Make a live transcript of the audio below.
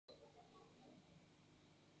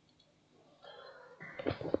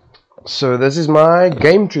So this is my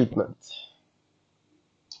game treatment.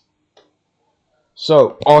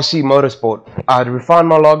 So RC Motorsport, I'd refine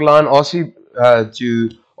my logline RC to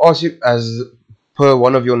RC as per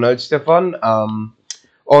one of your notes, Stefan.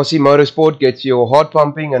 RC Motorsport gets your heart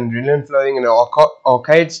pumping and adrenaline flowing in an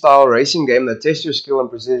arcade style racing game that tests your skill and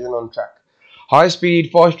precision on track. High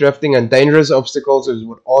speed, fast drifting, and dangerous obstacles is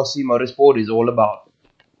what RC Motorsport is all about.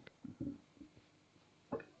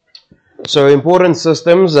 So important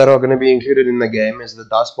systems that are going to be included in the game is the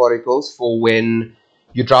dust particles for when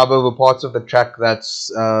you drive over parts of the track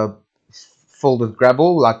that's filled with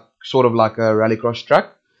gravel, like sort of like a rallycross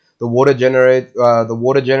track. The water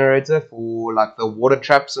generator for like the water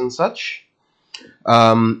traps and such.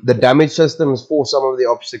 The damage systems for some of the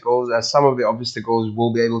obstacles, as some of the obstacles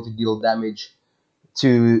will be able to deal damage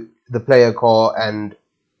to the player car and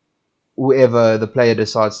whoever the player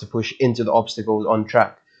decides to push into the obstacles on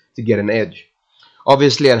track to get an edge.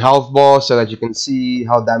 Obviously a health bar so that you can see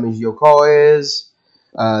how damaged your car is.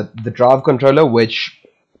 The drive controller, which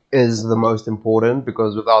is the most important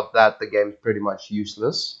because without that the game's pretty much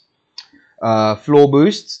useless. Floor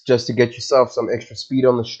boosts just to get yourself some extra speed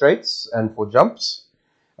on the straights and for jumps.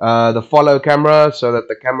 The follow camera so that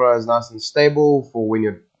the camera is nice and stable for when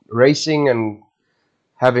you're racing and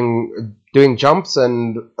doing jumps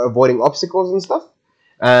and avoiding obstacles and stuff.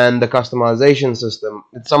 And the customization system.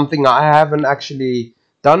 It's something I haven't actually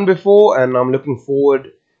done before, and I'm looking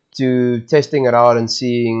forward to testing it out and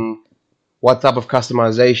seeing what type of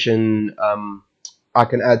customization I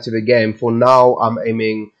can add to the game. For now, I'm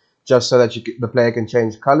aiming just so that the player can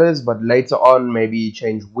change colors, but later on maybe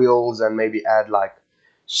change wheels and maybe add like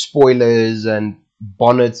spoilers and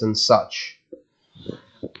bonnets and such,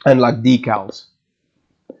 and like decals.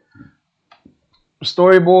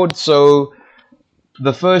 Storyboard. So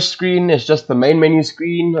the first screen is just the main menu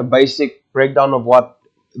screen, a basic breakdown of what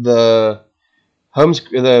the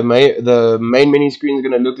main menu screen is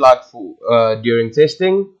going to look like for during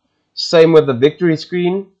testing. Same with the victory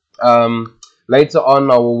screen. Later on,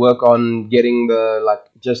 I will work on getting a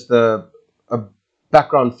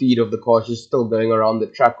background feed of the car just still going around the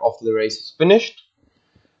track after the race is finished.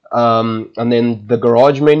 And then the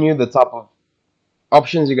garage menu, the type of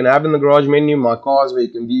options you can have in the garage menu. My cars, where you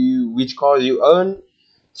can view which cars you own,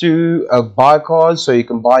 to buy cars, so you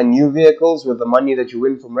can buy new vehicles with the money that you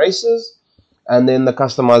win from races, and then the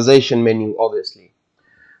customization menu, obviously.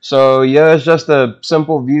 So here's just a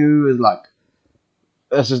simple view. Is like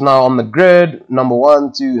this is now on the grid, number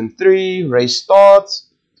 1, 2, and 3. Race starts.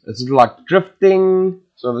 This is like drifting.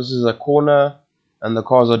 So this is a corner, and the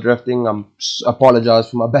cars are drifting. Apologize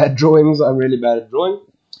for my bad drawings. I'm really bad at drawing.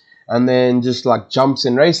 And then just like jumps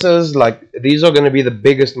in races, like these are going to be the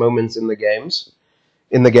biggest moments in the game,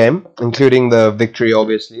 including the victory,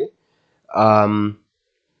 obviously.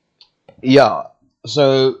 Yeah.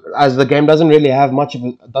 So as the game doesn't really have a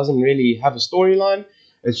storyline,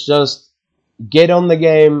 it's just get on the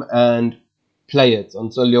game and play it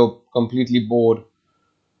until you're completely bored,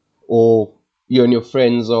 or you and your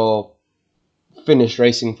friends are finished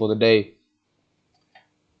racing for the day.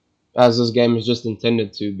 As this game is just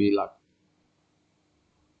intended to be like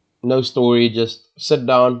no story, just sit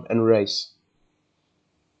down and race.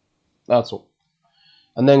 That's all.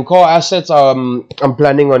 And then car assets, I'm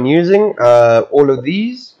planning on using all of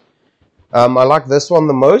these. I like this one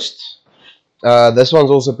the most. This one's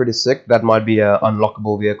also pretty sick. That might be an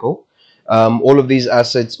unlockable vehicle. All of these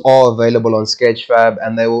assets are available on Sketchfab,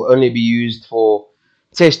 and they will only be used for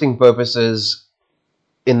testing purposes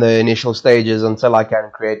in the initial stages until I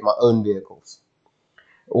can create my own vehicles.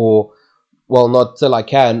 Or, well, not till I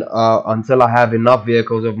can, until I have enough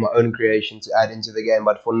vehicles of my own creation to add into the game.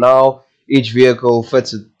 But for now, each vehicle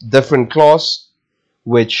fits a different class,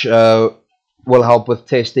 which will help with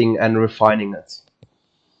testing and refining it.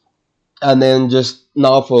 And then just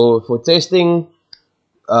now for testing,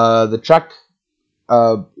 the track,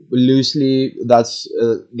 loosely, that's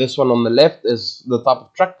this one on the left is the type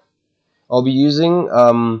of track I'll be using.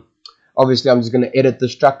 Obviously, I'm just going to edit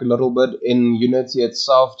this track a little bit in Unity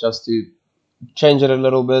itself just to change it a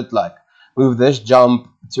little bit, like move this jump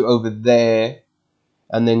to over there,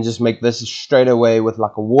 and then just make this straight away with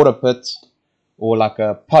like a water pit or like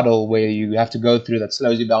a puddle where you have to go through that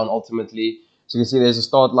slows you down ultimately. So you can see there's a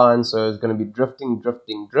start line, so it's going to be drifting,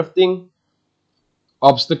 drifting, drifting,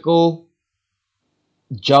 obstacle,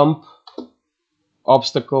 jump,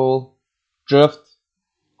 obstacle, drift,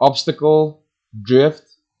 obstacle,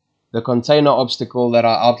 drift, the container obstacle that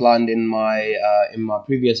I outlined in my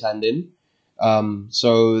previous hand-in.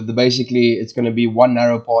 So basically it's going to be one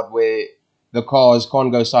narrow part where the cars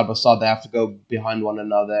can't go side by side, they have to go behind one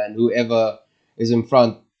another, and whoever is in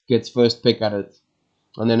front gets first pick at it.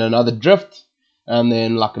 And then another drift, and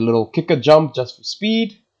then like a little kicker jump just for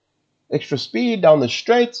speed, extra speed down the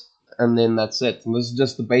straight, and then that's it. And this is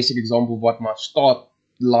just the basic example of what my start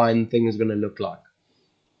line thing is going to look like.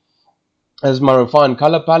 As my refined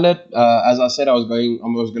color palette, as I said, I was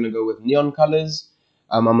going to go with neon colors.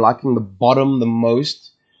 I'm liking the bottom the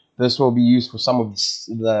most. This will be used for some of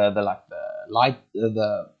the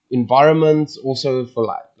environment, also for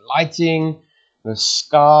like lighting, the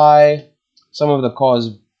sky, some of the car's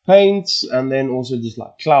paints, and then also just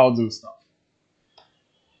like clouds and stuff.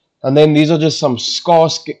 And then these are just some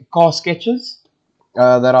car sketches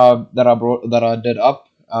that I did up.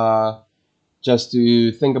 Just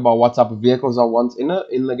to think about what type of vehicles I want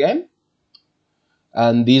in the game.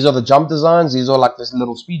 And these are the jump designs. These are like this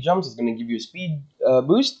little speed jumps. It's going to give you a speed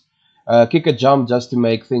boost. Kick a jump just to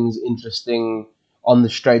make things interesting on the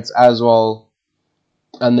straights as well.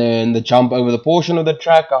 And then the jump over the portion of the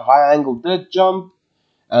track, a high angle dirt jump.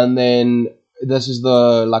 And then this is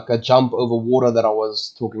like a jump over water that I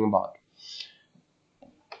was talking about.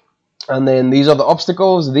 And then these are the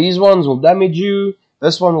obstacles. These ones will damage you.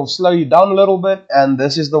 This one will slow you down a little bit, and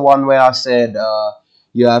this is the one where I said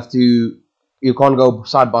you can't go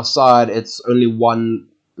side by side. It's only one,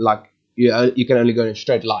 like you can only go in a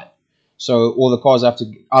straight line. So all the cars have to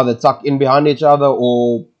either tuck in behind each other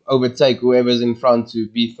or overtake whoever's in front to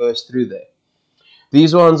be first through there.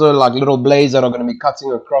 These ones are like little blades that are going to be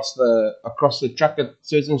cutting across the track at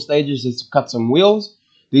certain stages just to cut some wheels.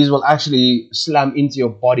 These will actually slam into your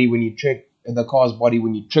body when you the car's body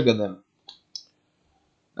when you trigger them.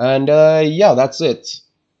 And yeah, that's it.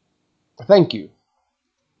 Thank you.